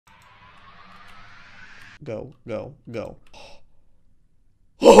Go, go, go.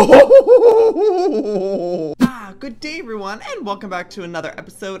 Good day everyone, and welcome back to another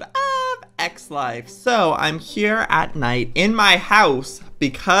episode of X Life. So I'm here at night in my house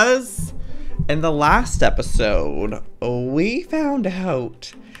because in the last episode we found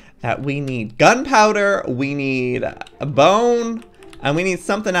out that we need gunpowder, we need a bone, and we need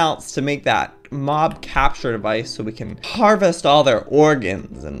something else to make that mob capture device so we can harvest all their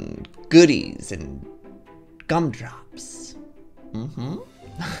organs and goodies and gumdrops.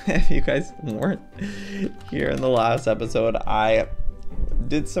 If you guys weren't here in the last episode, I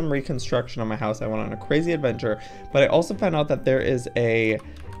did some reconstruction on my house. I went on a crazy adventure, but I also found out that there is a,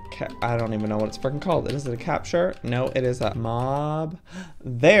 I don't even know what it's freaking called. Is it a capture? No, it is a mob.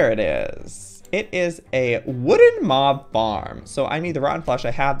 There it is. It is a wooden mob farm. So I need the rotten flesh.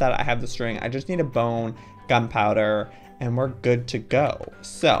 I have that. I have the string. I just need a bone, gunpowder, and we're good to go.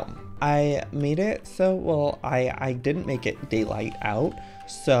 So I made it so, well, I didn't make it daylight out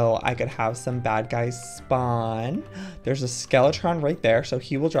so I could have some bad guys spawn. There's a skeleton right there, so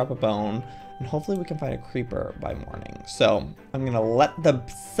he will drop a bone, and hopefully we can find a creeper by morning. So I'm gonna let the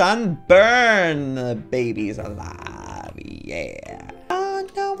sun burn the babies alive. Yeah. Oh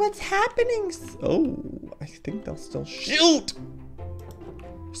no, what's happening? Oh, I think they'll still shoot.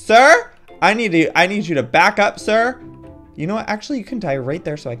 Sir, I need you to back up, sir. You know what? Actually, you can die right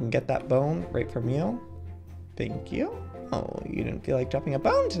there so I can get that bone right from you. Thank you. Oh, you didn't feel like dropping a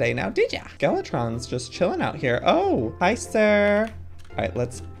bone today now, did ya? Skeletron's just chilling out here. Oh, hi, sir. All right,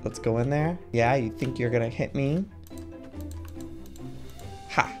 let's go in there. Yeah, you think you're gonna hit me?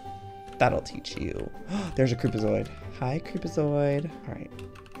 Ha, that'll teach you. There's a creepazoid. Hi, creepazoid. All right.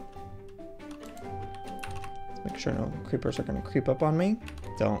 Let's make sure no creepers are gonna creep up on me.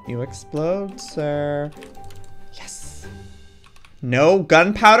 Don't you explode, sir. Yes. No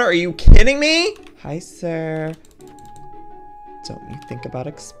gunpowder? Are you kidding me? Hi, sir. Don't you think about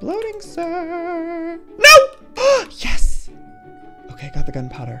exploding, sir? No! Yes! Okay, got the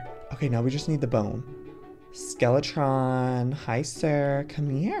gunpowder. Okay, now we just need the bone. Skeletron. Hi, sir. Come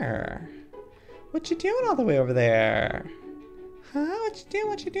here. What you doing all the way over there? Huh? What you doing?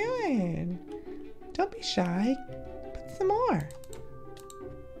 What you doing? Don't be shy. Put some more.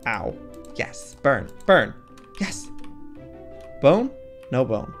 Ow. Yes. Burn. Burn. Yes. Bone? No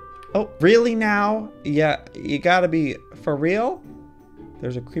bone. Oh, really now? Yeah, you gotta be for real?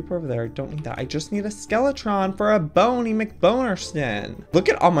 There's a creeper over there. I don't need that. I just need a skeleton for a bony McBonerston. Look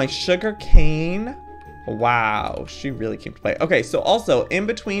at all my sugar cane. Wow, she really came to play. Okay, so also in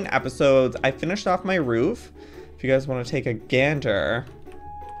between episodes, I finished off my roof. If you guys want to take a gander,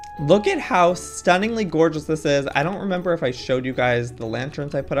 look at how stunningly gorgeous this is. I don't remember if I showed you guys the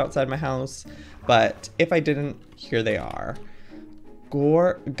lanterns I put outside my house, but if I didn't, here they are.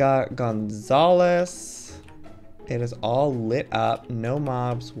 Gorga Gonzalez. It is all lit up. No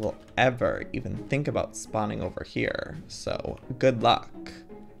mobs will ever even think about spawning over here. So good luck.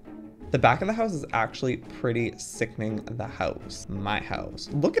 The back of the house is actually pretty sickening. The house, my house.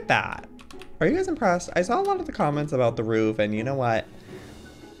 Look at that. Are you guys impressed? I saw a lot of the comments about the roof, and you know what?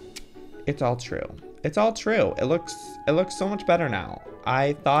 It's all true. It's all true. It looks so much better now.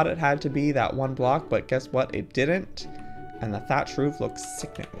 I thought it had to be that one block, but guess what? It didn't. And the thatch roof looks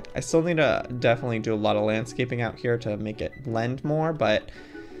sickening. I still need to definitely do a lot of landscaping out here to make it blend more, but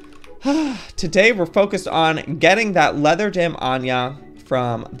today we're focused on getting that leather gem Anya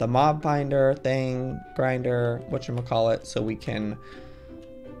from the mob binder thing, grinder, whatchamacallit, so we can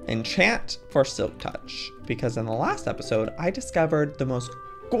enchant for silk touch. Because in the last episode, I discovered the most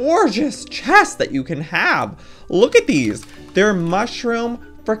gorgeous chest that you can have. Look at these. They're mushroom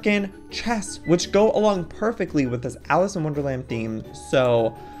freaking chests, which go along perfectly with this Alice in Wonderland theme.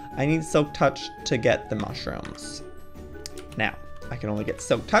 So I need silk touch to get the mushrooms. Now I can only get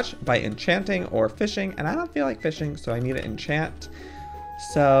silk touch by enchanting or fishing, and I don't feel like fishing, so I need to enchant.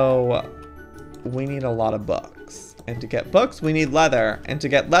 So we need a lot of books, and to get books we need leather, and to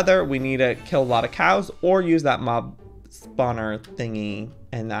get leather we need to kill a lot of cows or use that mob spawner thingy,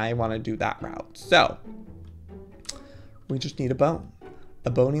 and I want to do that route. So we just need a bone. A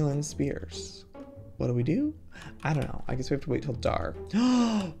Boneyland Spears. What do we do? I don't know. I guess we have to wait till dark.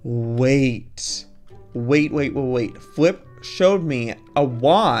 Wait. Flip showed me a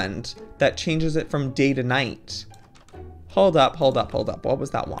wand that changes it from day to night. Hold up. What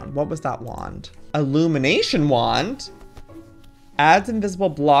was that wand? Illumination wand? Adds invisible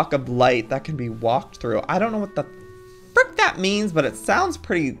block of light that can be walked through. I don't know what the frick that means, but it sounds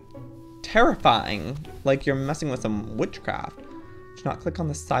pretty terrifying. Like you're messing with some witchcraft. Do not click on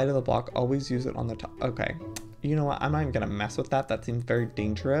the side of the block. Always use it on the top. Okay. You know what? I'm not even gonna mess with that. That seems very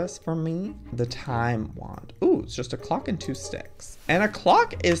dangerous for me. The time wand. Ooh, it's just a clock and 2 sticks. And a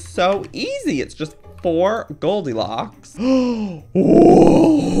clock is so easy. It's just 4 Goldilocks. Oh,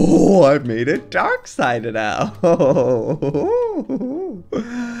 I've made it dark-sided now.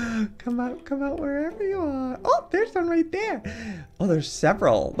 Come out wherever you are. Oh, there's one right there. Oh, there's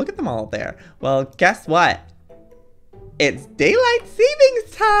several. Look at them all there. Well, guess what? It's daylight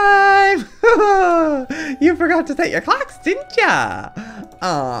savings time! You forgot to set your clocks, didn't ya?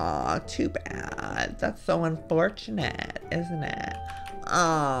 Aw, too bad. That's so unfortunate, isn't it?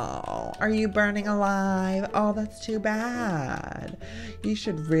 Oh, are you burning alive? Oh, that's too bad. You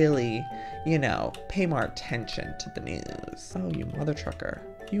should really, you know, pay more attention to the news. Oh, you mother trucker.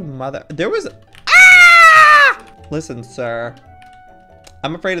 You mother... There was... Ah! Listen, sir.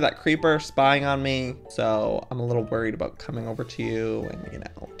 I'm afraid of that creeper spying on me, so I'm a little worried about coming over to you and, you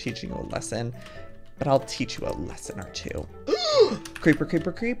know, teaching you a lesson. But I'll teach you a lesson or two. Creeper,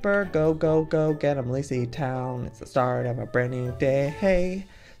 creeper, creeper, go, go, go, get him, Lazy Town. It's the start of a brand new day. Hey,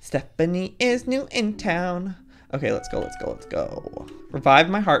 Stephanie is new in town. Okay, let's go, let's go, let's go. Revive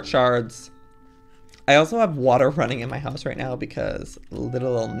my heart shards. I also have water running in my house right now because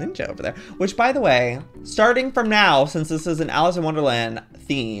little ninja over there. Which, by the way, starting from now, since this is an Alice in Wonderland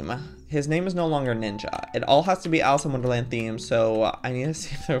theme, his name is no longer Ninja. It all has to be Alice in Wonderland theme, so I need to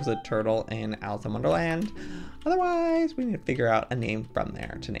see if there was a turtle in Alice in Wonderland. Otherwise, we need to figure out a name from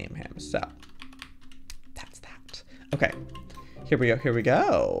there to name him. So, that's that. Okay, here we go, here we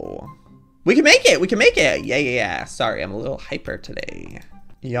go. We can make it, we can make it. Yeah, yeah, yeah. Sorry, I'm a little hyper today.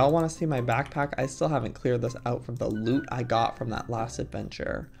 Y'all want to see my backpack? I still haven't cleared this out from the loot I got from that last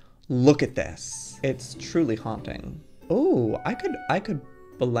adventure. Look at this. It's truly haunting. Oh, I could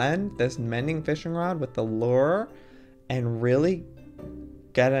blend this mending fishing rod with the lure and really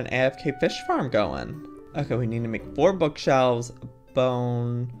get an AFK fish farm going. Okay, we need to make 4 bookshelves,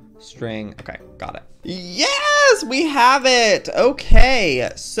 bone, string. Okay, got it. Yes, we have it. Okay,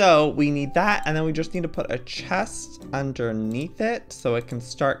 so we need that, and then we just need to put a chest underneath it so it can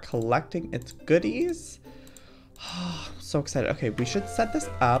start collecting its goodies. Oh, I'm so excited. Okay, we should set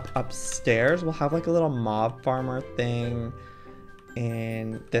this up upstairs. We'll have like a little mob farmer thing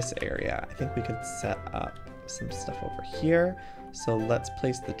in this area. I think we could set up some stuff over here. So let's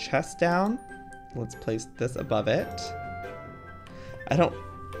place the chest down. Let's place this above it. I don't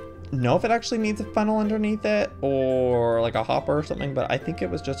know if it actually needs a funnel underneath it or like a hopper or something, but I think it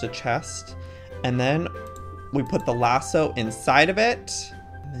was just a chest. And then we put the lasso inside of it,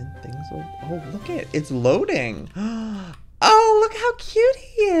 and then things will, oh, look it, it's loading. Oh, look how cute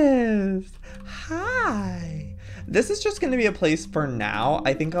he is. Hi. This is just gonna be a place for now.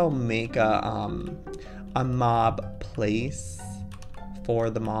 I think I'll make a mob place for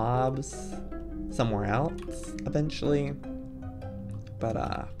the mobs somewhere else eventually.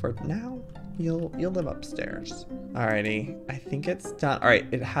 But for now, you'll live upstairs. Alrighty, I think it's done. All right,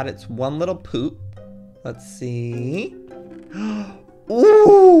 it had its one little poop. Let's see.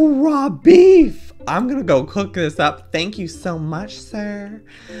 Ooh, raw beef. I'm gonna go cook this up. Thank you so much, sir.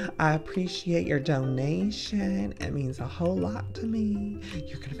 I appreciate your donation. It means a whole lot to me.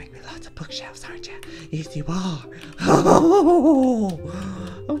 You're gonna make me lots of bookshelves, aren't you? Yes, you are.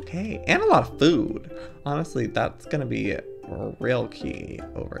 Okay, and a lot of food. Honestly, that's gonna be real key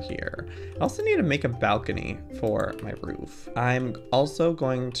over here. I also need to make a balcony for my roof. I'm also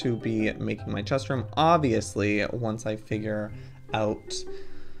going to be making my chest room, obviously, once I figure out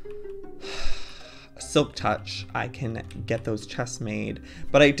Silk Touch, I can get those chests made.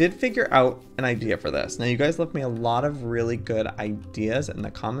 But I did figure out an idea for this. Now, you guys left me a lot of really good ideas in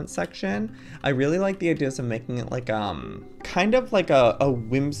the comment section. I really like the ideas of making it like kind of like a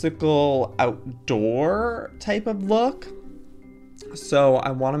whimsical outdoor type of look. So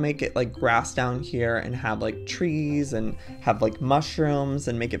I want to make it like grass down here and have like trees and have like mushrooms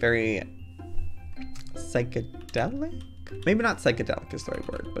and make it very psychedelic. Maybe not psychedelic is the right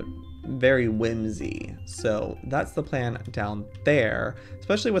word, but very whimsy. So that's the plan down there,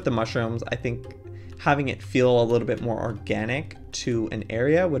 especially with the mushrooms. I think having it feel a little bit more organic to an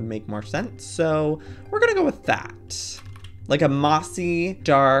area would make more sense. So we're gonna go with that. Like a mossy,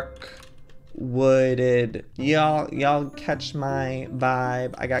 dark, wooded, y'all catch my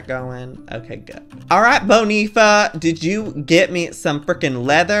vibe I got going? Okay, good. All right, Bonifa, did you get me some freaking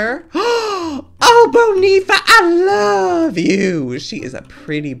leather? Oh, Bonifa, I love you. She is a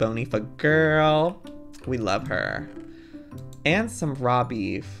pretty Bonifa girl. We love her. And some raw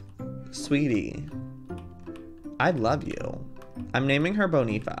beef. Sweetie, I love you. I'm naming her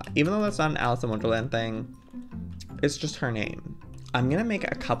Bonifa. Even though that's not an Alice in Wonderland thing, it's just her name. I'm gonna make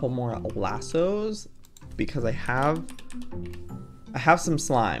a couple more lassos because I have some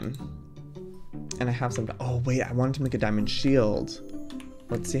slime. And I have some, oh wait, I wanted to make a diamond shield.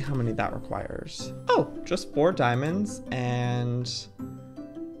 Let's see how many that requires. Oh, just 4 diamonds and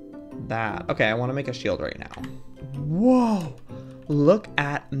that. Okay, I want to make a shield right now. Whoa, look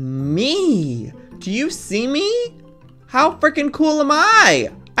at me. Do you see me? How freaking cool am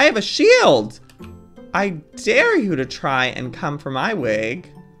I? I have a shield. I dare you to try and come for my wig.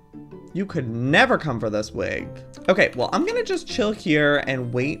 You could never come for this wig. Okay, well, I'm gonna just chill here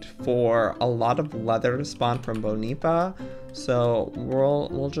and wait for a lot of leather to spawn from Graceffa. So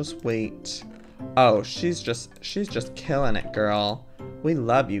we'll just wait. Oh, she's just killing it, girl. We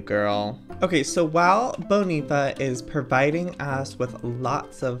love you, girl. Okay, so while Graceffa is providing us with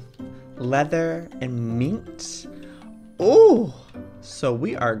lots of leather and meat, oh, so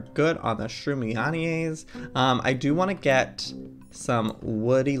we are good on the shroomianies. I do want to get some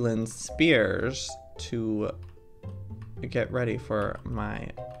woody lin spears to get ready for my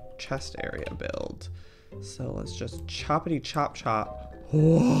chest area build. So let's just choppity chop chop.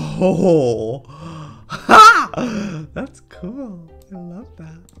 Whoa! Ha! That's cool. I love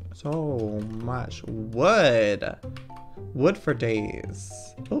that. So much wood. Wood for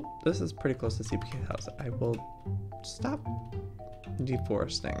days. Oh, this is pretty close to CPK house. I will stop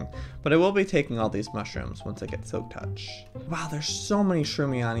deforesting, but I will be taking all these mushrooms once I get Silk Touch. Wow, there's so many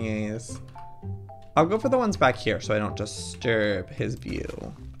shroomianies. I'll go for the ones back here so I don't disturb his view.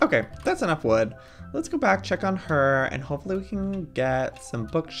 Okay, that's enough wood. Let's go back, check on her, and hopefully we can get some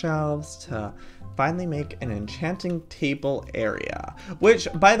bookshelves to finally make an enchanting table area. Which,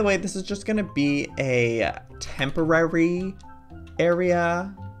 by the way, this is just gonna be a temporary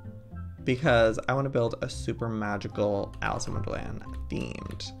area because I want to build a super magical Alice in Wonderland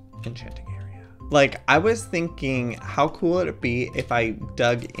themed enchanting area. Like, I was thinking, how cool would it be if I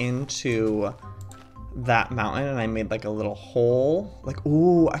dug into that mountain and I made like a little hole? Like,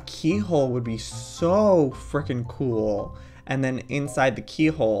 ooh, a keyhole would be so freaking cool. And then inside the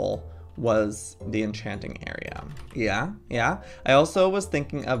keyhole was the enchanting area. Yeah. I also was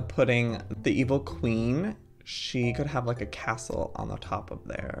thinking of putting the evil queen. She could have like a castle on the top of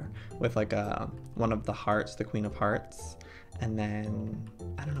there with like one of the hearts, the Queen of Hearts. And then,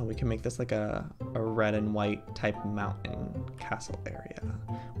 I don't know, we can make this like a red and white type mountain castle area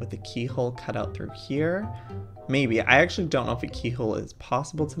with the keyhole cut out through here. Maybe. I actually don't know if a keyhole is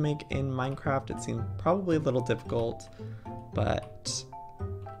possible to make in Minecraft. It seemed probably a little difficult, but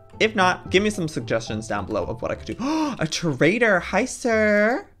if not, give me some suggestions down below of what I could do. A trader. Hi,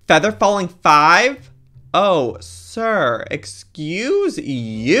 sir. Feather falling 5? Oh, sir, excuse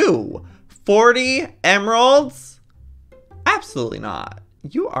you. 40 emeralds? Absolutely not.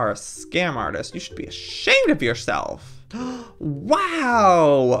 You are a scam artist. You should be ashamed of yourself.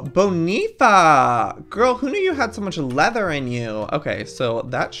 Wow, Graceffa. Girl, who knew you had so much leather in you? Okay, so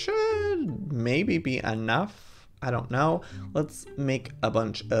that should maybe be enough. I don't know. Let's make a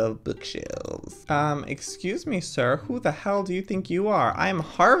bunch of bookshelves. Excuse me, sir. Who the hell do you think you are? I am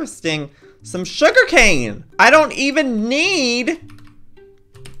harvesting some sugarcane. I don't even need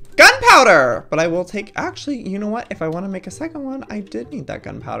gunpowder, but I will take, actually, you know what? If I want to make a second one, I did need that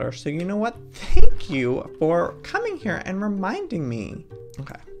gunpowder. So you know what? Thank you for coming here and reminding me.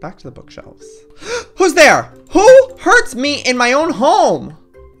 Okay, back to the bookshelves. Who's there? Who hurts me in my own home?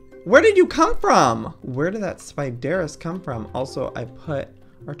 Where did you come from? Where did that Spiderus come from? Also, I put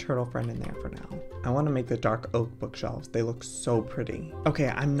our turtle friend in there for now. I want to make the dark oak bookshelves. They look so pretty. Okay,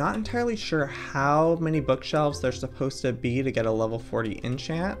 I'm not entirely sure how many bookshelves there's supposed to be to get a level 40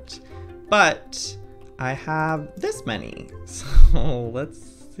 enchant, but I have this many. So let's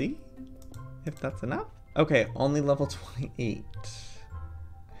see if that's enough. Okay, only level 28.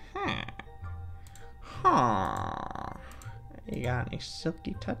 You got any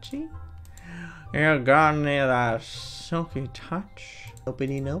silky touchy? You got any of that silky touch?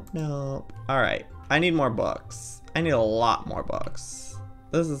 Nopey nope nope. Alright, I need more books. I need a lot more books.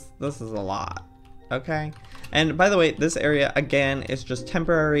 This is a lot. Okay? And by the way, this area again is just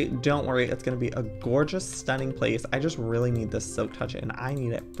temporary. Don't worry, it's gonna be a gorgeous, stunning place. I just really need this Silk Touch and I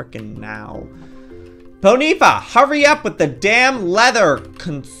need it freaking now. Graceffa, hurry up with the damn leather!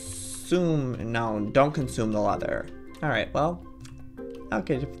 No, don't consume the leather. Alright, well,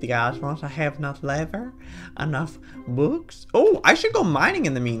 okay, if you guys want to have enough leather, enough books. Oh, I should go mining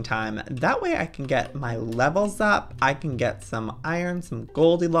in the meantime. That way I can get my levels up. I can get some iron, some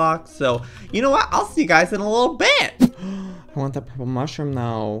Goldilocks. So, you know what? I'll see you guys in a little bit. I want that purple mushroom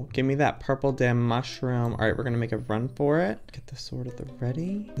though. Give me that purple damn mushroom. All right, we're gonna make a run for it. Get the sword at the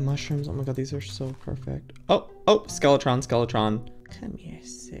ready. Mushrooms, oh my God, these are so perfect. Oh, Skeletron. Come here,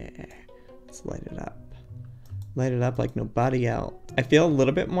 sir. Let's light it up. Light it up like nobody else. I feel a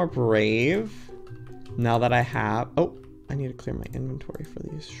little bit more brave now that I have... Oh, I need to clear my inventory for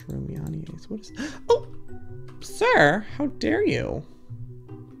these shroomianies. What is... Oh! Sir, how dare you?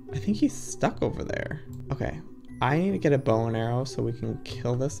 I think he's stuck over there. Okay, I need to get a bow and arrow so we can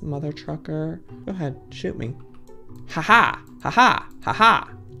kill this mother trucker. Go ahead, shoot me. Haha! Haha! Haha!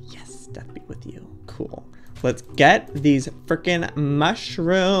 Yes, death be with you. Cool. Let's get these freaking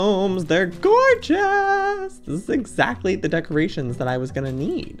mushrooms. They're gorgeous. This is exactly the decorations that I was gonna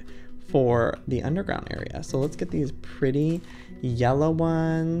need for the underground area. So let's get these pretty yellow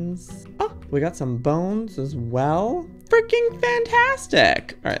ones. Oh, we got some bones as well. Freaking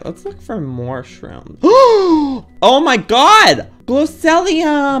fantastic. All right, let's look for more shrooms. Oh my God,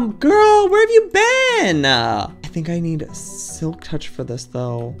 Glossellium, girl, where have you been? I think I need a silk touch for this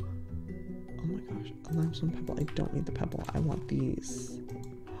though. Oh my gosh, limestone pebble. I don't need the pebble. I want these.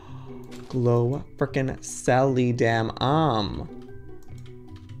 Glow frickin' Cellium.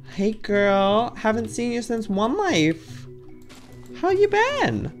 Hey girl, haven't seen you since One Life. How you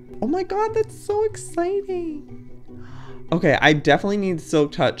been? Oh my God, that's so exciting. Okay, I definitely need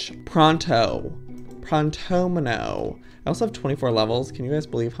Silk Touch pronto. Prontomino. I also have 24 levels. Can you guys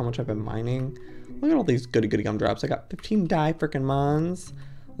believe how much I've been mining? Look at all these goody gumdrops. I got 15 dye frickin' mons.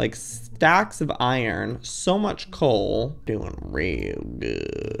 Like stacks of iron. So much coal. Doing real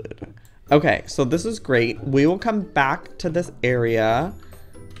good. Okay, so this is great. We will come back to this area.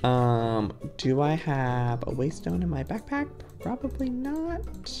 Do I have a waystone in my backpack? Probably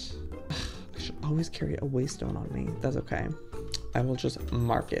not. I should always carry a waystone on me. That's okay. I will just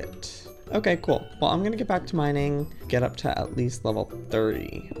mark it. Okay, cool. Well, I'm gonna get back to mining, get up to at least level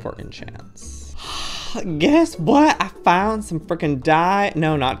 30 for enchants. Guess what? I found some freaking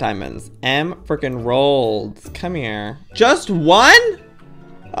no, not diamonds. Freaking rolls. Come here. Just one?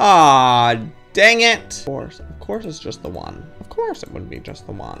 Aw, dang it. Of course it's just the one. Of course it would be just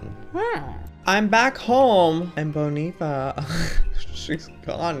the one. I'm back home. And Bonifa, she's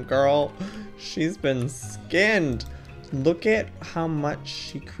gone, girl. She's been skinned. Look at how much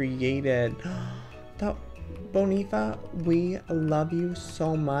she created. That Bonifa, we love you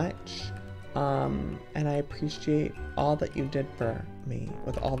so much. And I appreciate all that you did for me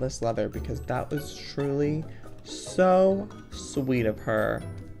with all this leather, because that was truly so sweet of her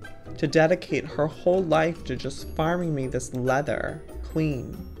to dedicate her whole life to just farming me this leather.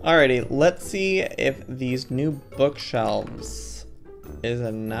 Queen. Alrighty, let's see if these new bookshelves is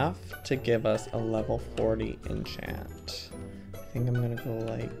enough to give us a level 40 enchant. I think I'm gonna go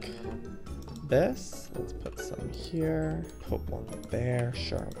like this. Let's put some here. Put one there.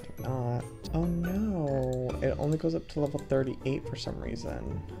 Sure, why not? Oh no, it only goes up to level 38 for some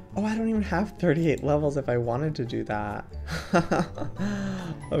reason. Oh, I don't even have 38 levels if I wanted to do that.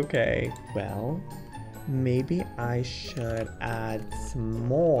 Okay, well, maybe I should add some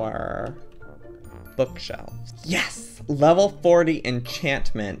more bookshelves. Yes! Level 40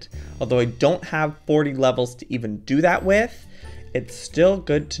 enchantment. Although I don't have 40 levels to even do that with, it's still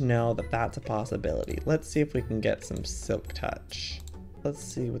good to know that that's a possibility. Let's see if we can get some silk touch. Let's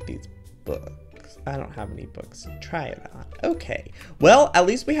see what these books. I don't have any books to try it on. Okay, well, at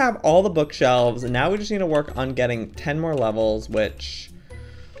least we have all the bookshelves, and now we just need to work on getting 10 more levels, which,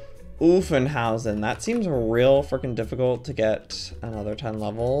 Oofenhausen, that seems real freaking difficult to get another 10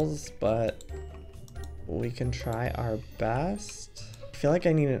 levels, but we can try our best. I feel like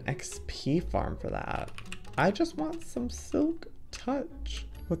I need an XP farm for that. I just want some silk touch.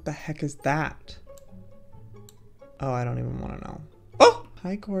 What the heck is that? Oh, I don't even want to know. Oh!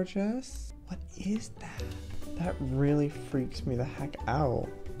 Hi, gorgeous. What is that? That really freaks me the heck out.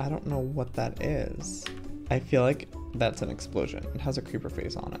 I don't know what that is. I feel like that's an explosion. It has a creeper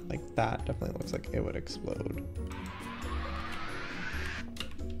face on it. Like, that definitely looks like it would explode.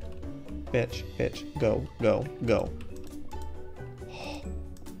 Bitch, bitch, go, go, go.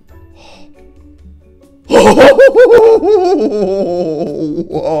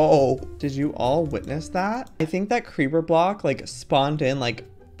 Whoa. Did you all witness that? I think that creeper block like spawned in like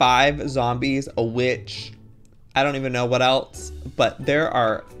 5 zombies, a witch, I don't even know what else, but there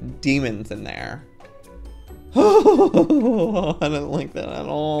are demons in there. I didn't like that at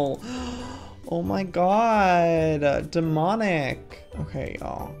all. Oh my god, demonic. Okay,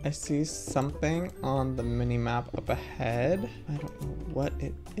 y'all, I see something on the mini map up ahead. I don't know what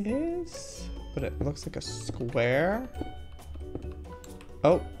it is, but it looks like a square.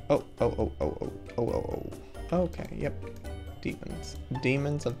 Oh. Okay, yep. Demons.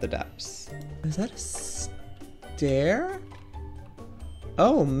 Demons of the depths. Is that a stair?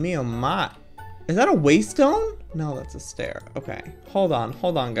 Oh, mio my. Is that a waystone? No, that's a stair. Okay. Hold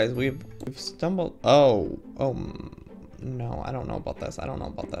on, guys. We've stumbled. Oh, no, I don't know about this. I don't know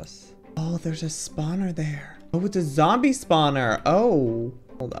about this. Oh, there's a spawner there. Oh, it's a zombie spawner. Oh,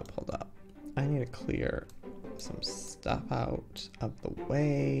 hold up. I need to clear some stuff out of the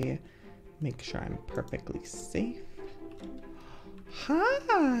way. Make sure I'm perfectly safe.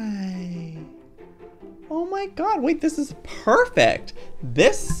 Hi. Oh my God, wait, this is perfect.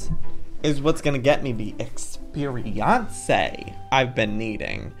 This is what's gonna get me the experience I've been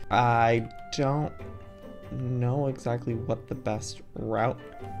needing. I don't know exactly what the best route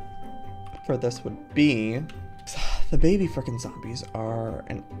for this would be. The baby frickin' zombies are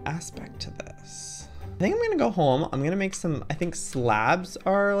an aspect to this. I think I'm gonna go home. I'm gonna make some, I think slabs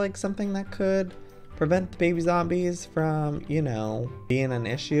are like something that could prevent the baby zombies from, you know, being an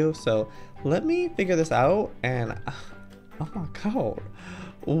issue. So let me figure this out. And oh my God,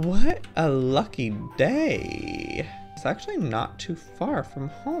 what a lucky day. It's actually not too far from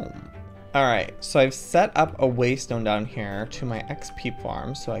home. All right, so I've set up a waystone down here to my XP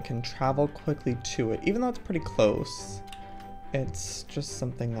farm so I can travel quickly to it. Even though it's pretty close, it's just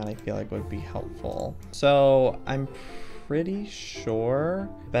something that I feel like would be helpful. So I'm pretty sure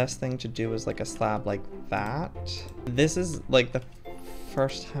the best thing to do is like a slab like that. This is like the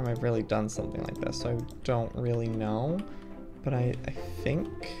first time I've really done something like this, so I don't really know, but I think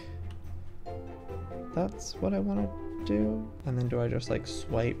that's what I want to do. And then do I just like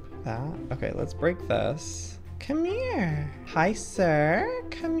swipe that? Okay, let's break this. Come here. Hi, sir.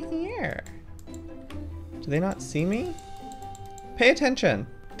 Come here. Do they not see me? Pay attention.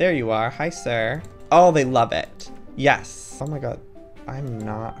 There you are. Hi, sir. Oh, they love it. Yes. Oh my God. I'm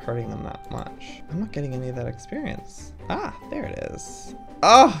not hurting them that much. I'm not getting any of that experience. Ah, there it is.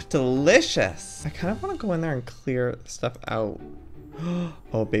 Oh, delicious. I kind of want to go in there and clear stuff out.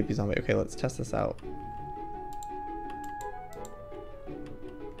 Oh, baby zombie. Okay, let's test this out.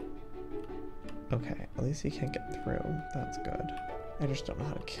 Okay, at least he can't get through. That's good. I just don't know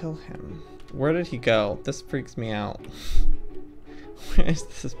how to kill him. Where did he go? This freaks me out. Where is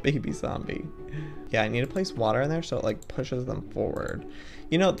this baby zombie? Yeah, I need to place water in there so it like pushes them forward.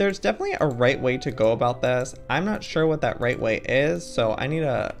 You know, there's definitely a right way to go about this. I'm not sure what that right way is, so I need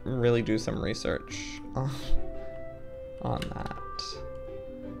to really do some research on that.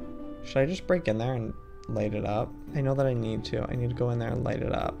 Should I just break in there and light it up? I know that I need to. I need to go in there and light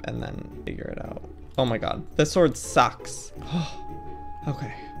it up and then figure it out. Oh my God, this sword sucks.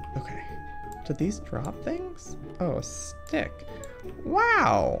 Okay. Do these drop things? Oh, a stick.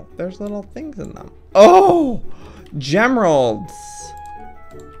 Wow, there's little things in them. Oh, gemeralds.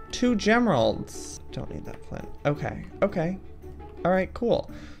 2 gemeralds. Don't need that flint. Okay. All right, cool.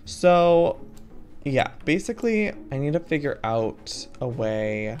 So yeah, basically I need to figure out a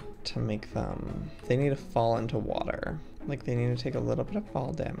way to make them, they need to fall into water. Like they need to take a little bit of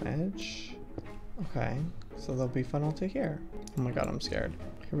fall damage. Okay, so they'll be funneled to here. Oh my God, I'm scared.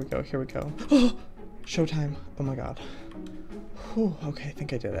 Here we go. Oh, showtime. Oh my God. Whew, okay, I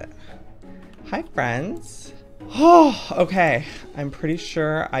think I did it. Hi, friends. Oh, okay. I'm pretty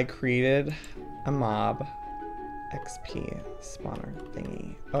sure I created a mob XP spawner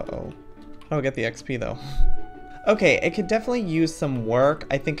thingy. Uh-oh. How do I get the XP though? Okay, it could definitely use some work.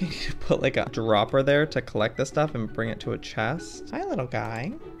 I think I need to put like a dropper there to collect this stuff and bring it to a chest. Hi, little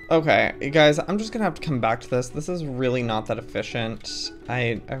guy. Okay, you guys, I'm just gonna have to come back to this. This is really not that efficient.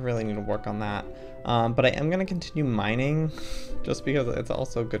 I really need to work on that. But I am gonna continue mining just because it's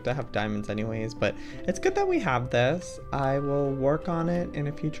also good to have diamonds anyways, but it's good that we have this. I will work on it in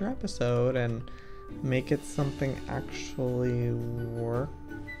a future episode and make it something actually worthwhile.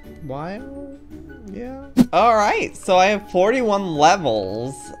 Yeah. All right, so I have 41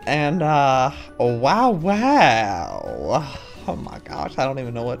 levels and wow. Oh my gosh, I don't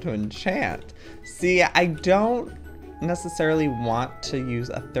even know what to enchant. See, I don't necessarily want to use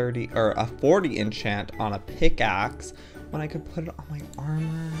a 30 or a 40 enchant on a pickaxe when I could put it on my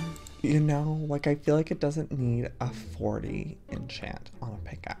armor. You know, like I feel like it doesn't need a 40 enchant on a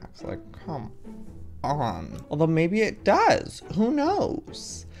pickaxe. Like, come on. Although maybe it does, who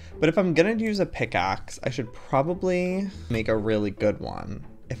knows? But if I'm gonna use a pickaxe, I should probably make a really good one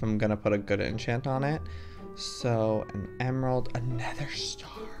if I'm gonna put a good enchant on it. So an emerald, a nether star.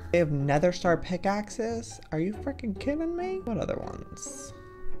 They have nether star pickaxes? Are you freaking kidding me? What other ones?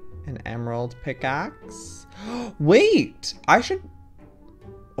 An emerald pickaxe. Wait, I should,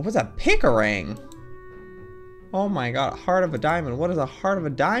 what was that? Pickering. Oh my God, heart of a diamond. What is a heart of a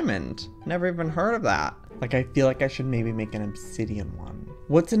diamond? Never even heard of that. Like, I feel like I should maybe make an obsidian one.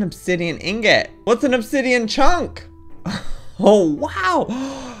 What's an obsidian ingot? What's an obsidian chunk? Oh, wow.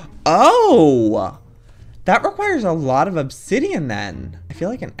 Oh, That requires a lot of obsidian then. I feel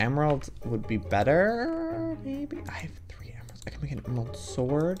like an emerald would be better, maybe. I have 3 emeralds. I can make an emerald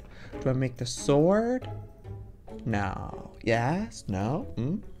sword. Do I make the sword? No. Yes? No?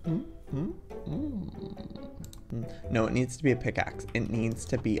 No, it needs to be a pickaxe. It needs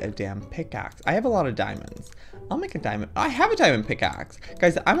to be a damn pickaxe. I have a lot of diamonds. I'll make a diamond. I have a diamond pickaxe.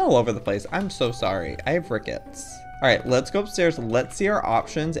 Guys, I'm all over the place. I'm so sorry. I have rickets. All right, let's go upstairs. Let's see our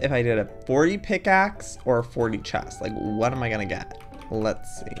options. If I did a 40 pickaxe or a 40 chest, like what am I gonna get?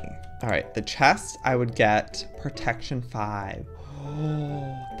 Let's see. All right, the chest, I would get protection 5.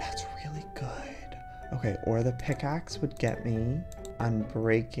 Oh, that's really good. Okay, or the pickaxe would get me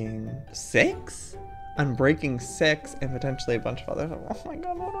unbreaking 6? Unbreaking 6 and potentially a bunch of others. Oh my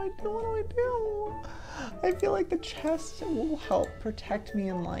god, what do I do? What do I do? I feel like the chest will help protect me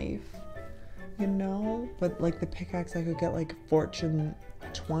in life, you know? But like the pickaxe, I could get like fortune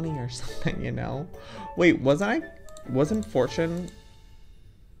 20 or something, you know? Wait, wasn't fortune?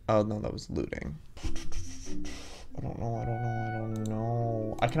 Oh no, that was looting. I don't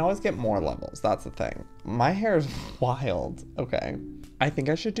know. I can always get more levels, that's the thing. My hair is wild. Okay. I think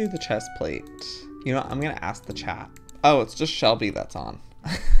I should do the chest plate. You know, I'm gonna ask the chat. Oh, it's just Shelby that's on.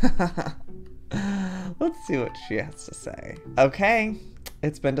 Let's see what she has to say. Okay,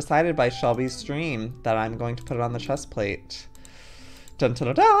 it's been decided by Shelby's stream that I'm going to put it on the chest plate. Dun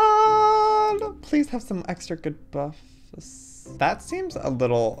dun dun dun! Please have some extra good buffs. That seems a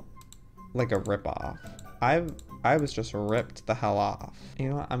little like a ripoff. I was just ripped the hell off. You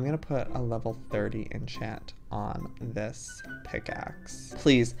know what? I'm gonna put a level 30 enchant on this pickaxe.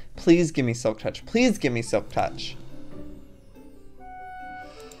 Please, please give me silk touch. Please give me silk touch.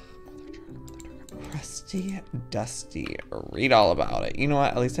 Crusty, dusty. Read all about it. You know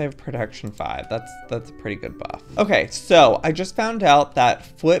what? At least I have protection 5. That's a pretty good buff. Okay, so I just found out that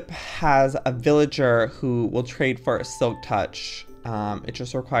Flip has a villager who will trade for a silk touch. It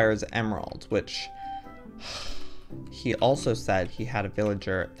just requires emerald, which he also said he had a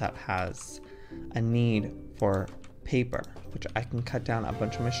villager that has a need for paper, which I can cut down a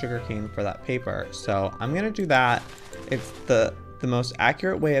bunch of my sugarcane for that paper. So I'm gonna do that. It's the most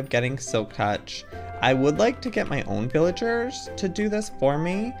accurate way of getting silk touch. I would like to get my own villagers to do this for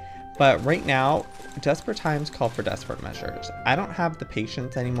me, but right now, desperate times call for desperate measures. I don't have the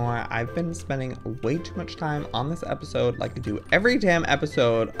patience anymore. I've been spending way too much time on this episode, like I do every damn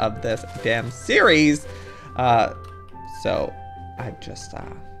episode of this damn series. So I've just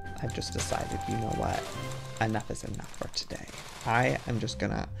decided, you know what? Enough is enough for today. I am just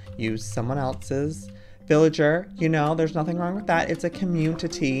gonna use someone else's villager. You know, there's nothing wrong with that. It's a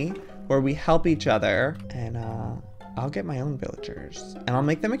community where we help each other, and I'll get my own villagers and I'll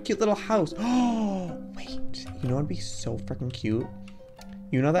make them a cute little house. Oh, wait, you know what'd be so freaking cute?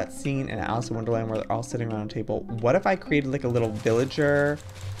 You know that scene in Alice in Wonderland where they're all sitting around a table? What if I created like a little villager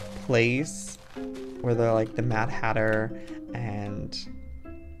place where they're like the Mad Hatter and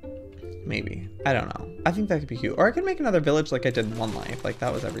maybe, I don't know. I think that could be cute. Or I could make another village like I did in One Life. Like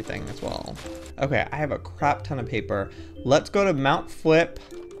that was everything as well. Okay, I have a crap ton of paper. Let's go to Mount Flip.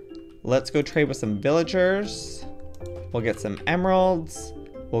 Let's go trade with some villagers. We'll get some emeralds.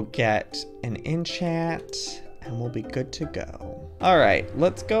 We'll get an enchant and we'll be good to go. All right,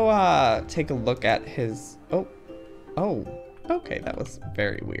 let's go take a look at his, oh, okay, that was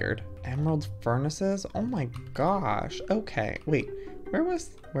very weird. Emerald furnaces, oh my gosh. Okay, wait, where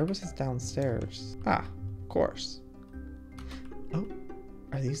was his downstairs? Ah, of course. Oh,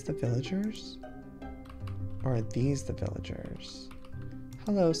 are these the villagers? Or are these the villagers?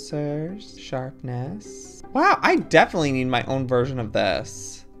 Hello, sirs. Sharpness. Wow, I definitely need my own version of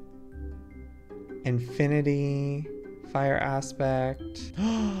this. Infinity, fire aspect.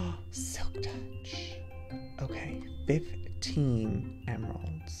 Silk touch. Okay, 15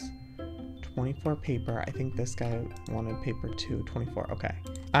 emeralds. 24 paper. I think this guy wanted paper too. 24, okay.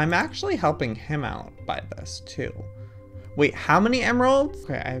 I'm actually helping him out by this too. Wait, how many emeralds?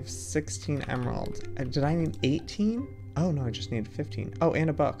 Okay, I have 16 emeralds. Did I need 18? Oh no, I just need 15. Oh, and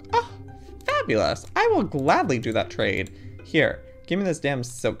a book. Oh, fabulous. I will gladly do that trade. Here, give me this damn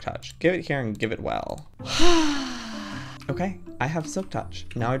silk touch. Give it here and give it well. Okay, I have silk touch.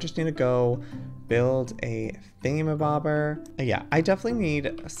 Now I just need to go build a thingamabobber. Yeah, I definitely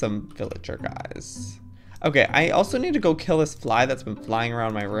need some villager guys. Okay, I also need to go kill this fly that's been flying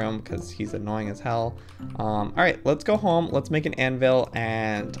around my room because he's annoying as hell. All right, let's go home. Let's make an anvil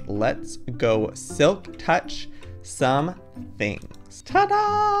and let's go silk touch some things.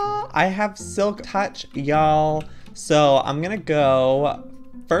 Ta-da! I have silk touch, y'all. So I'm gonna go,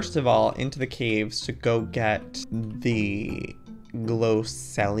 first of all, into the caves to go get the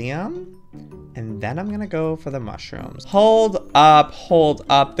glowcelium. And then I'm gonna go for the mushrooms. Hold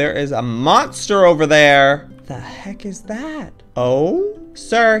up. There is a monster over there. The heck is that? Oh,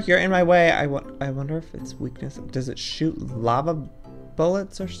 sir, you're in my way. I wonder if it's weakness. Does it shoot lava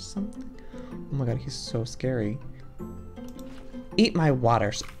bullets or something? Oh my god, he's so scary. Eat my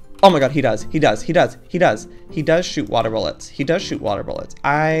water. Oh my god, he does. He does shoot water bullets.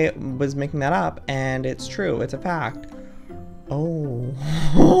 I was making that up and it's true. It's a fact. Oh.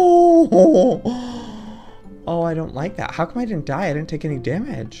 Oh, I don't like that. How come I didn't die? I didn't take any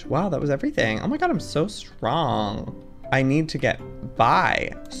damage. Wow, that was everything. Oh my god, I'm so strong. I need to get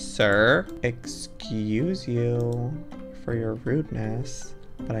by, sir. Excuse you for your rudeness,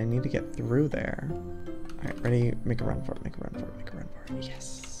 but I need to get through there. All right, ready? Make a run for it.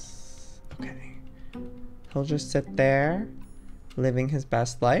 Yes. Okay. He'll just sit there, living his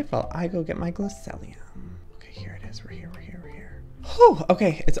best life while I go get my glossellium. Okay, here it is. We're here. Whew,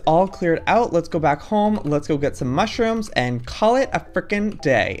 okay, it's all cleared out. Let's go back home. Let's go get some mushrooms and call it a frickin'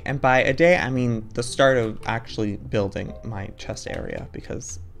 day. And by a day, I mean the start of actually building my chest area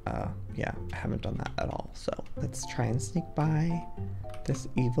because, yeah, I haven't done that at all. So let's try and sneak by this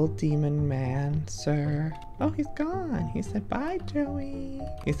evil demon man, sir. Oh, he's gone. He said, bye, Joey.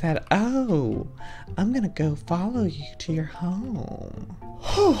 He said, oh, I'm gonna go follow you to your home.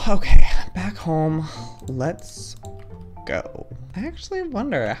 Whew, okay, back home. Let's go. I actually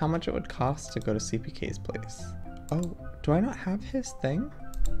wonder how much it would cost to go to CPK's place. Oh, do I not have his thing?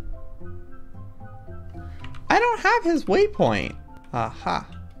 I don't have his waypoint. Aha.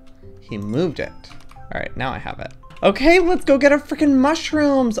 He moved it. All right, now I have it. Okay, let's go get our freaking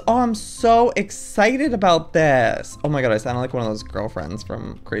mushrooms. Oh, I'm so excited about this. Oh my god, I sound like one of those girlfriends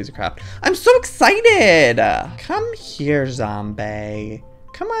from Crazy Craft. I'm so excited. Come here, zombie.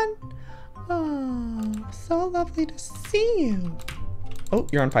 Come on. Oh, so lovely to see you. Oh,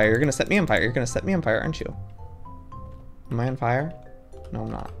 you're on fire. You're gonna set me on fire. You're gonna set me on fire, aren't you? Am I on fire? No,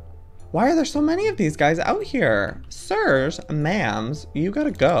 I'm not. Why are there so many of these guys out here? Sirs, ma'ams, you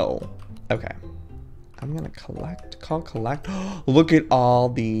gotta go. Okay. I'm gonna collect. Look at all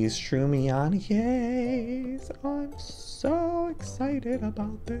these Shroomianies. I'm so excited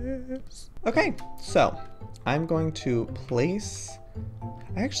about this. Okay, so I'm going to place.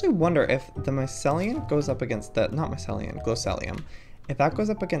 I actually wonder if the mycelium goes up against the, not mycelium, glossellium. If that goes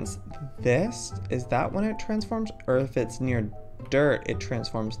up against this, is that when it transforms? Or if it's near dirt, it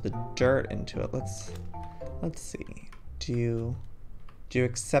transforms the dirt into it. Let's see. Do you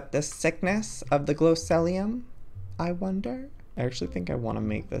accept the sickness of the glossellium? I wonder. I actually think I want to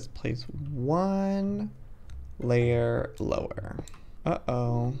make this place one layer lower.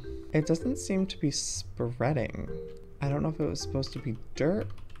 Uh-oh. It doesn't seem to be spreading. I don't know if it was supposed to be dirt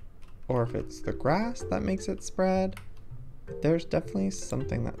or if it's the grass that makes it spread. There's definitely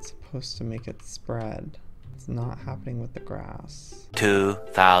something that's supposed to make it spread. It's not happening with the grass.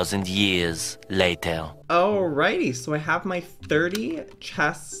 2,000 years later. Alrighty, so I have my 30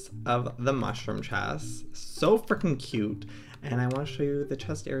 chests of the mushroom chests. So freaking cute. And I want to show you the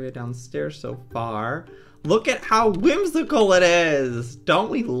chest area downstairs so far. Look at how whimsical it is.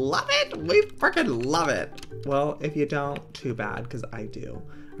 Don't we love it? We freaking love it. Well, if you don't, too bad, because I do.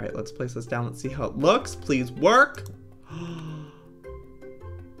 All right, let's place this down. Let's see how it looks. Please work. Oh,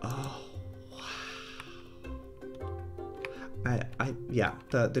 wow. Yeah,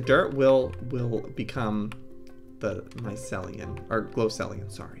 the dirt will become the mycelium, or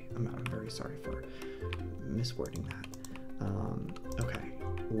glossellium, sorry. I'm very sorry for miswording that. Okay.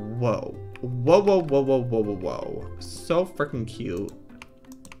 Whoa. So freaking cute.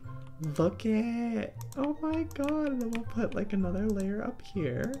 Look at, oh my god, and then we'll put like another layer up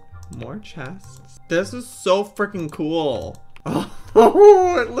here. More chests. This is so freaking cool.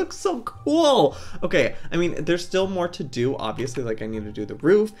 Oh, it looks so cool. Okay, I mean, there's still more to do. Obviously, like I need to do the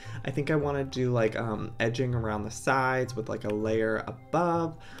roof. I think I want to do like edging around the sides with like a layer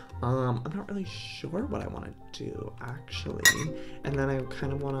above. I'm not really sure what I want to do actually. And then I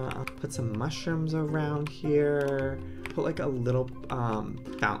kind of want to put some mushrooms around here. Put like a little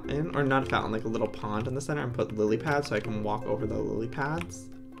fountain, or not a fountain, like a little pond in the center, and put lily pads so I can walk over the lily pads.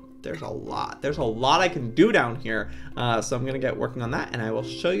 There's a lot I can do down here. So I'm gonna get working on that and I will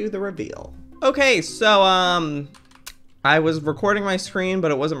show you the reveal. Okay, so I was recording my screen,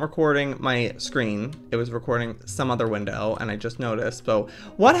 but it wasn't recording my screen. It was recording some other window, and I just noticed. So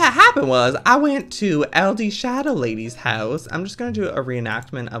what happened was I went to LD Shadow Lady's house. I'm just gonna do a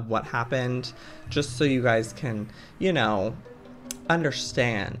reenactment of what happened, just so you guys can, you know,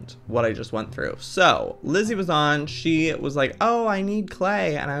 understand what I just went through. So Lizzie was on, she was like, oh, I need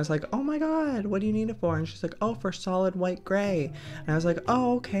clay. And I was like, oh my God, what do you need it for? And she's like, oh, for solid white gray. And I was like,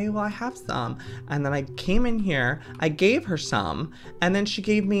 oh, okay, well, I have some. And then I came in here, I gave her some, and then she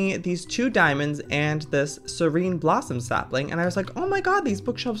gave me these 2 diamonds and this serene blossom sapling. And I was like, oh my God, these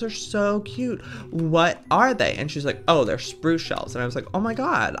bookshelves are so cute. What are they? And she's like, oh, they're spruce shelves. And I was like, oh my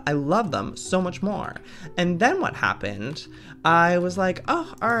God, I love them so much more. And then what happened? I was like,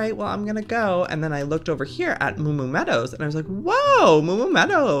 oh, all right, well, I'm gonna go. And then I looked over here at Moo Moo Meadows and I was like, whoa, Moo Moo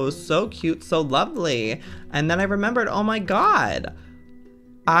Meadows, so cute, so lovely. And then I remembered, oh my God,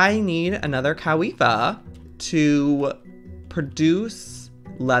 I need another Graceffa to produce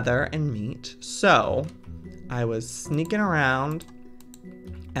leather and meat. So I was sneaking around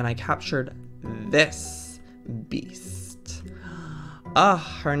and I captured this beast.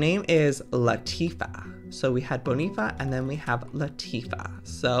 Her name is Latifah. So we had Bonifa and then we have Latifah.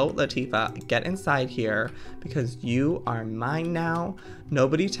 So Latifah, get inside here because you are mine now.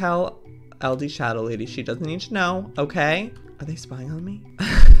 Nobody tell LD Shadow Lady. She doesn't need to know, okay? Are they spying on me?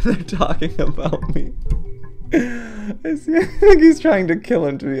 They're talking about me. I think he's trying to kill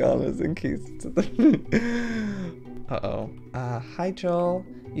him, to be honest, in case it's uh-oh. Hi, Joel.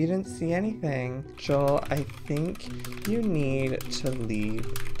 You didn't see anything. Joel, I think you need to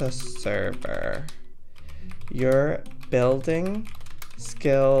leave the server. Your building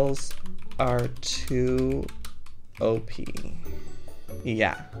skills are too OP.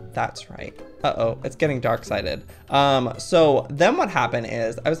 Yeah, that's right. Uh-oh, it's getting dark-sided. So then what happened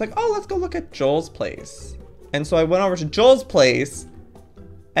is I was like, oh, let's go look at Joel's place. And so I went over to Joel's place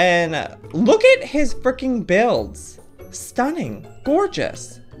and look at his freaking builds. Stunning,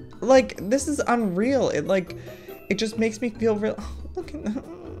 gorgeous. Like, this is unreal. It just makes me feel real. Look at that.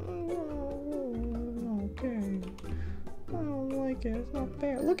 It's not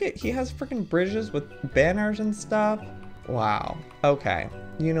fair. Look at, he has freaking bridges with banners and stuff. Wow. Okay.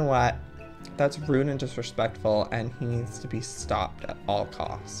 You know what? That's rude and disrespectful and he needs to be stopped at all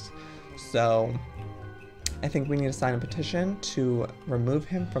costs. So I think we need to sign a petition to remove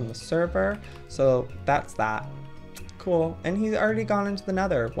him from the server. So that's that. Cool. And he's already gone into the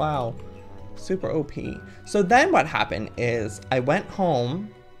nether. Wow. Super OP. So then what happened is I went home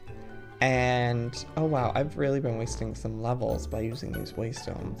and, oh wow, I've really been wasting some levels by using these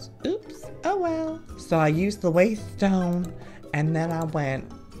waystones. Oops, oh well. So I used the waystone and then I went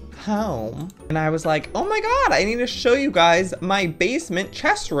home and I was like, oh my God, I need to show you guys my basement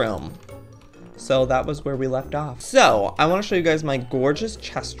chest room. So that was where we left off. So I want to show you guys my gorgeous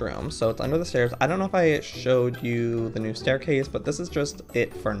chest room. So it's under the stairs. I don't know if I showed you the new staircase, but this is just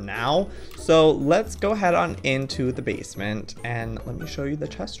it for now. So let's go ahead on into the basement and let me show you the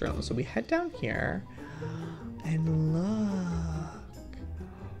chest room. So we head down here and look.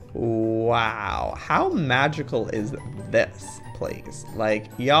 Wow, how magical is this place?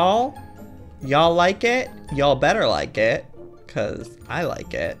 Like, y'all like it? Y'all better like it, because I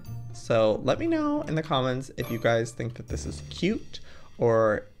like it. So let me know in the comments if you guys think that this is cute,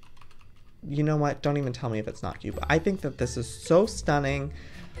 or you know what, don't even tell me if it's not cute, but I think that this is so stunning.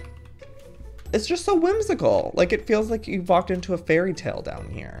 It's just so whimsical. Like, it feels like you walked into a fairy tale down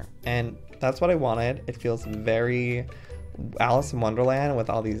here, and that's what I wanted. It feels very Alice in Wonderland with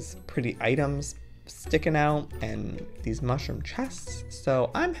all these pretty items sticking out and these mushroom chests.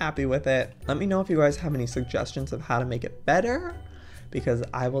 So I'm happy with it. Let me know if you guys have any suggestions of how to make it better, because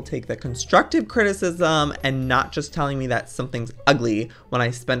I will take the constructive criticism and not just telling me that something's ugly when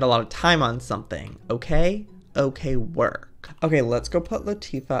I spend a lot of time on something, okay? Okay, work. Okay, let's go put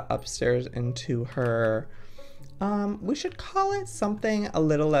Latifah upstairs into her, we should call it something a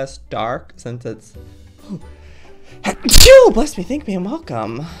little less dark since it's, bless me, thank me, and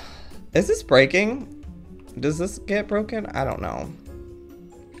welcome. Is this breaking? Does this get broken? I don't know.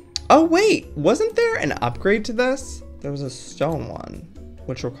 Oh wait, wasn't there an upgrade to this? There was a stone one,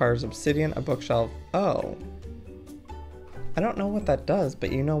 which requires obsidian, a bookshelf. Oh. I don't know what that does,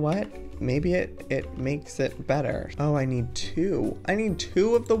 but you know what? Maybe it makes it better. Oh, I need 2. I need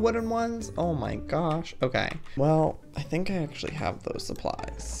 2 of the wooden ones? Oh my gosh. Okay. Well, I think I actually have those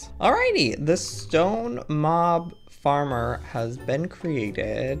supplies. Alrighty, the stone mob farmer has been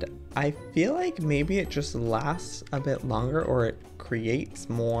created. I feel like maybe it just lasts a bit longer or it creates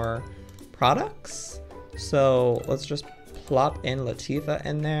more products. So let's just plop in Latifah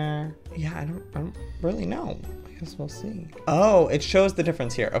in there. Yeah, I don't really know. I guess we'll see. Oh, it shows the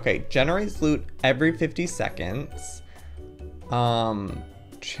difference here. Okay, generates loot every 50 seconds.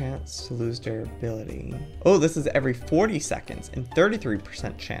 Chance to lose durability. Oh, this is every 40 seconds and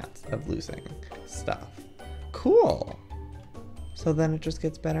 33% chance of losing stuff. Cool. So then it just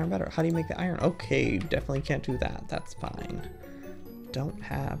gets better and better. How do you make the iron? Okay, definitely can't do that. That's fine. Don't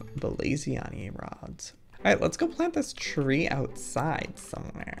have Balaziani rods. All right, let's go plant this tree outside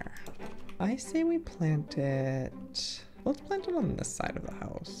somewhere. I say we plant it. Let's plant it on this side of the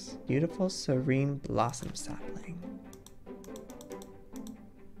house. Beautiful, serene blossom sapling.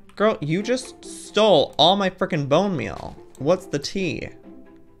 Girl, you just stole all my freaking bone meal. What's the tea?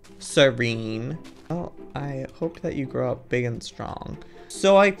 Serene. Well, I hope that you grow up big and strong.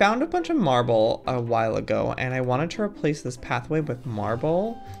 So I found a bunch of marble a while ago and I wanted to replace this pathway with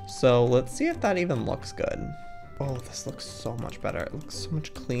marble. So let's see if that even looks good. Oh, this looks so much better. It looks so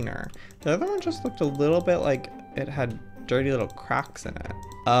much cleaner. The other one just looked a little bit like it had dirty little cracks in it.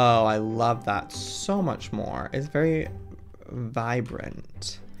 Oh, I love that so much more. It's very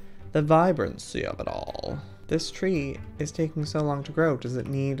vibrant. The vibrancy of it all. This tree is taking so long to grow. Does it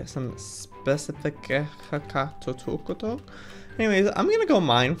need some specific... Anyways, I'm gonna go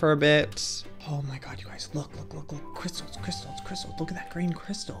mine for a bit. Oh my god, you guys, look. Crystals. Look at that green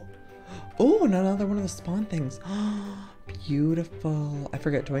crystal. Oh, and another one of the spawn things. Beautiful. I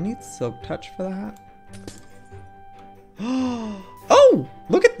forget, do I need silk touch for that? Oh,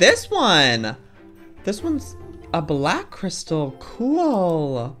 look at this one. This one's a black crystal.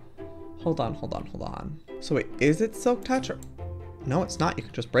 Cool. Hold on. So wait, is it silk touch or... No, it's not. You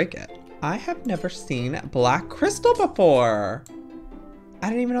can just break it. I have never seen black crystal before. I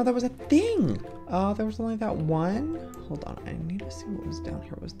didn't even know that was a thing. Oh, there was only that one. Hold on, I need to see what was down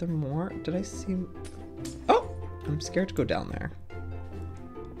here. Was there more? Did I see... Oh, I'm scared to go down there.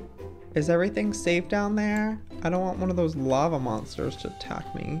 Is everything safe down there? I don't want one of those lava monsters to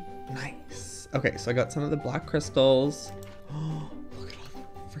attack me. Nice. Okay, so I got some of the black crystals. Oh, look at all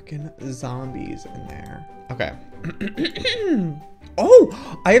the freaking zombies in there. Okay.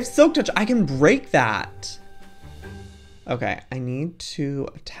 Oh, I have silk touch. I can break that. Okay, I need to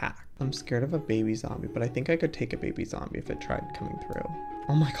attack. I'm scared of a baby zombie, but I think I could take a baby zombie if it tried coming through.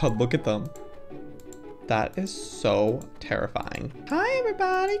 Oh my god, look at them. That is so terrifying. Hi,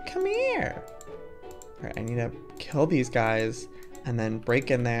 everybody, come here. All right, I need to kill these guys and then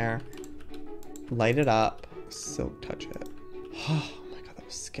break in there, light it up, silk touch it. Oh my god, that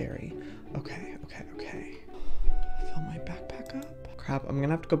was scary. Okay. Fill my backpack up. Crap, I'm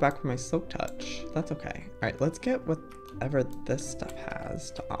gonna have to go back for my silk touch. That's okay. All right, let's get whatever this stuff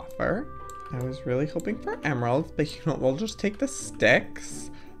has to offer. I was really hoping for emeralds, but you know, we'll just take the sticks.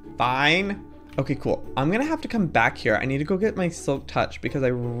 Fine. Okay, cool. I'm gonna have to come back here. I need to go get my silk touch because I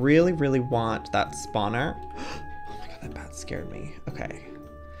really want that spawner. Oh my god, that bat scared me. Okay.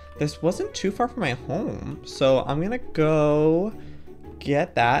 This wasn't too far from my home, so I'm gonna go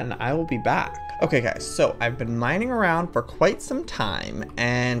get that and I will be back. Okay guys, so I've been mining around for quite some time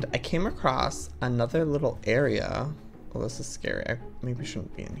and I came across another little area. Oh, this is scary. I maybe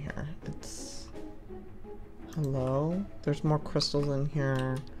shouldn't be in here. It's... Hello? There's more crystals in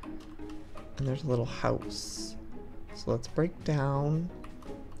here. And there's a little house. So let's break down.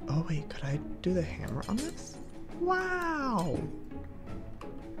 Oh wait, could I do the hammer on this? Wow!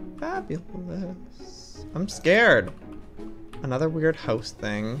 Fabulous. I'm scared. Another weird house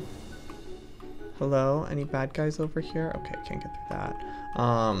thing. Hello? Any bad guys over here? Okay, can't get through that.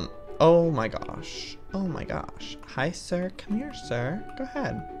 Oh my gosh. Oh my gosh. Hi, sir. Come here, sir. Go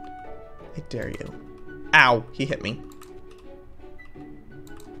ahead. I dare you. Ow! He hit me.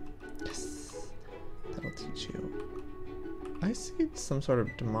 Yes. That'll teach you. I see some sort of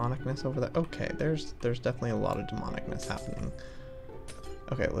demonicness over there. Okay, there's definitely a lot of demonicness happening.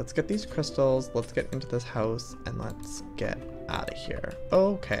 Okay, let's get these crystals, let's get into this house, and let's get out of here.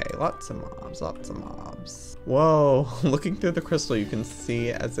 Okay, lots of mobs. Whoa, looking through the crystal, you can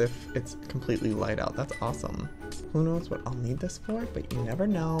see as if it's completely light out. That's awesome. Who knows what I'll need this for, but you never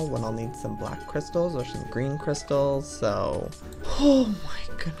know when I'll need some black crystals or some green crystals, so... Oh my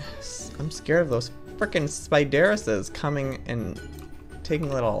goodness. I'm scared of those frickin' spideruses coming and taking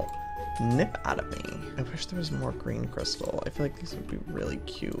a little nip out of me. I wish there was more green crystal. I feel like these would be really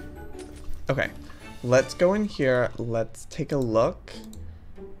cute. Okay, let's go in here. Let's take a look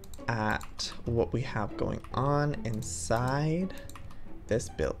at what we have going on inside this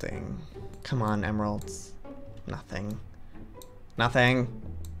building. Come on, emeralds. Nothing. Nothing.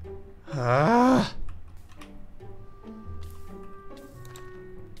 Ah!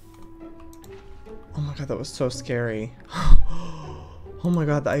 Oh my god, that was so scary. Oh my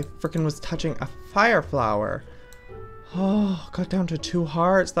god, I freaking was touching a fire flower. Oh, got down to 2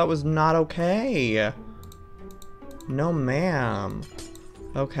 hearts. That was not okay. No, ma'am.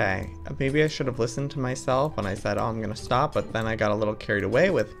 Okay, maybe I should have listened to myself when I said, oh, I'm gonna stop, but then I got a little carried away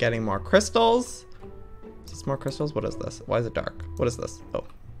with getting more crystals. Just more crystals? What is this? Why is it dark? What is this? Oh,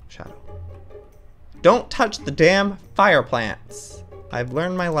 shadow. Don't touch the damn fire plants. I've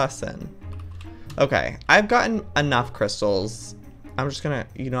learned my lesson. Okay, I've gotten enough crystals. I'm just gonna,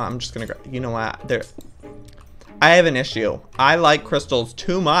 you know what? I have an issue. I like crystals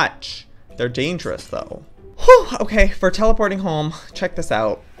too much. They're dangerous though. Whew, okay, for teleporting home, check this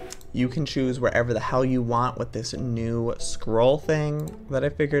out. You can choose wherever the hell you want with this new scroll thing that I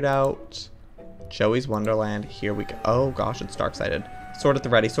figured out. Joey's Wonderland, here we go. Oh gosh, it's dark-sided. Sword at the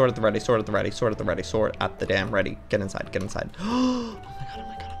ready, sword at the ready, sword at the ready, sword at the ready, sword at the damn ready. Get inside, get inside. Oh my god, oh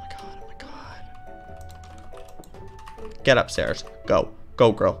my god, oh my god, oh my god. Get upstairs. Go.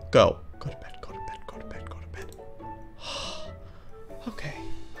 Go, girl. Go. Go to bed, go to bed, go to bed, go to bed. Okay,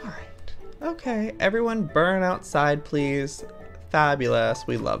 alright. Okay, everyone burn outside, please. Fabulous.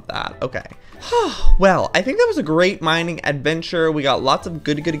 We love that. Okay. Well, I think that was a great mining adventure. We got lots of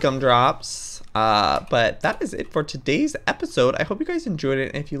goody gumdrops. But that is it for today's episode. I hope you guys enjoyed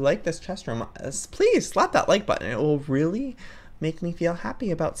it. And if you like this chest room, please slap that like button. It will really make me feel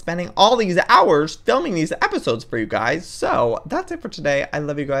happy about spending all these hours filming these episodes for you guys. So that's it for today. I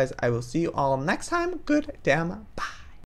love you guys. I will see you all next time. Good damn bye.